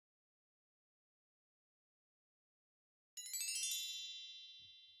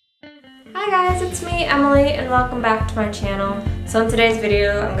Hi guys, it's me, Emily, and welcome back to my channel. So in today's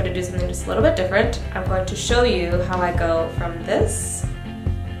video, I'm going to do something just a little bit different. I'm going to show you how I go from this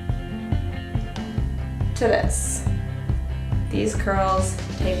to this. These curls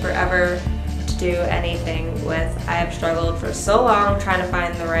take forever to do anything with. I have struggled for so long trying to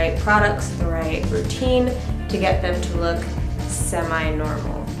find the right products, the right routine to get them to look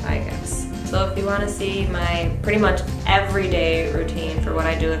semi-normal, I guess. So if you want to see my pretty much everyday routine for what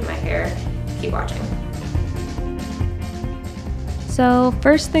I do with my hair, keep watching. So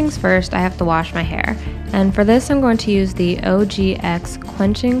first things first, I have to wash my hair. And for this, I'm going to use the OGX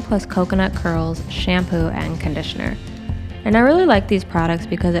Quenching plus Coconut Curls shampoo and conditioner. And I really like these products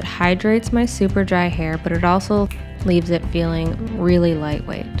because it hydrates my super dry hair, but it also leaves it feeling really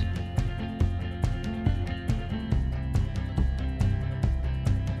lightweight.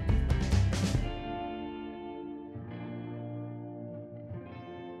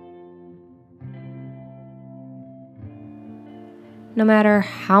 No matter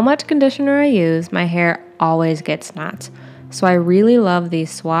how much conditioner I use, my hair always gets knots. So I really love the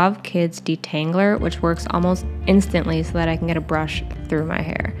Suave Kids Detangler, which works almost instantly so that I can get a brush through my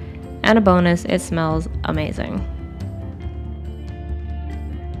hair. And a bonus, it smells amazing.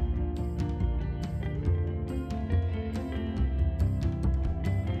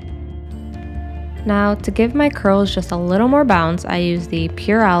 Now, to give my curls just a little more bounce, I use the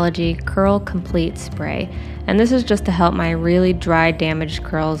Pureology Curl Complete Spray. And this is just to help my really dry, damaged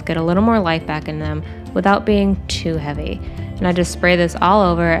curls get a little more life back in them without being too heavy. And I just spray this all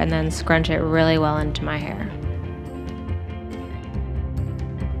over and then scrunch it really well into my hair.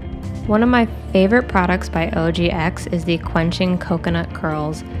 One of my favorite products by OGX is the Quenching Coconut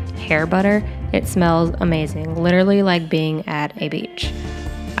Curls Hair Butter. It smells amazing, literally like being at a beach.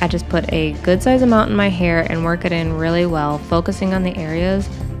 I just put a good size amount in my hair and work it in really well, focusing on the areas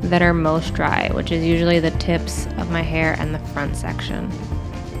that are most dry, which is usually the tips of my hair and the front section.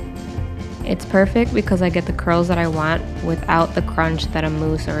 It's perfect because I get the curls that I want without the crunch that a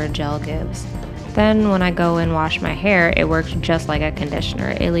mousse or a gel gives. Then when I go and wash my hair, it works just like a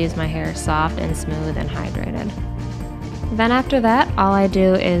conditioner. It leaves my hair soft and smooth and hydrated. Then after that, all I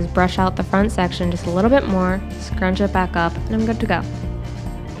do is brush out the front section just a little bit more, scrunch it back up, and I'm good to go.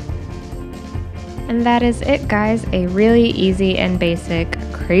 And that is it, guys. A really easy and basic,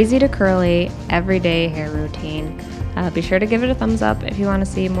 crazy to curly, everyday hair routine. Be sure to give it a thumbs up if you want to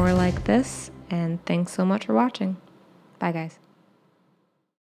see more like this. And thanks so much for watching. Bye, guys.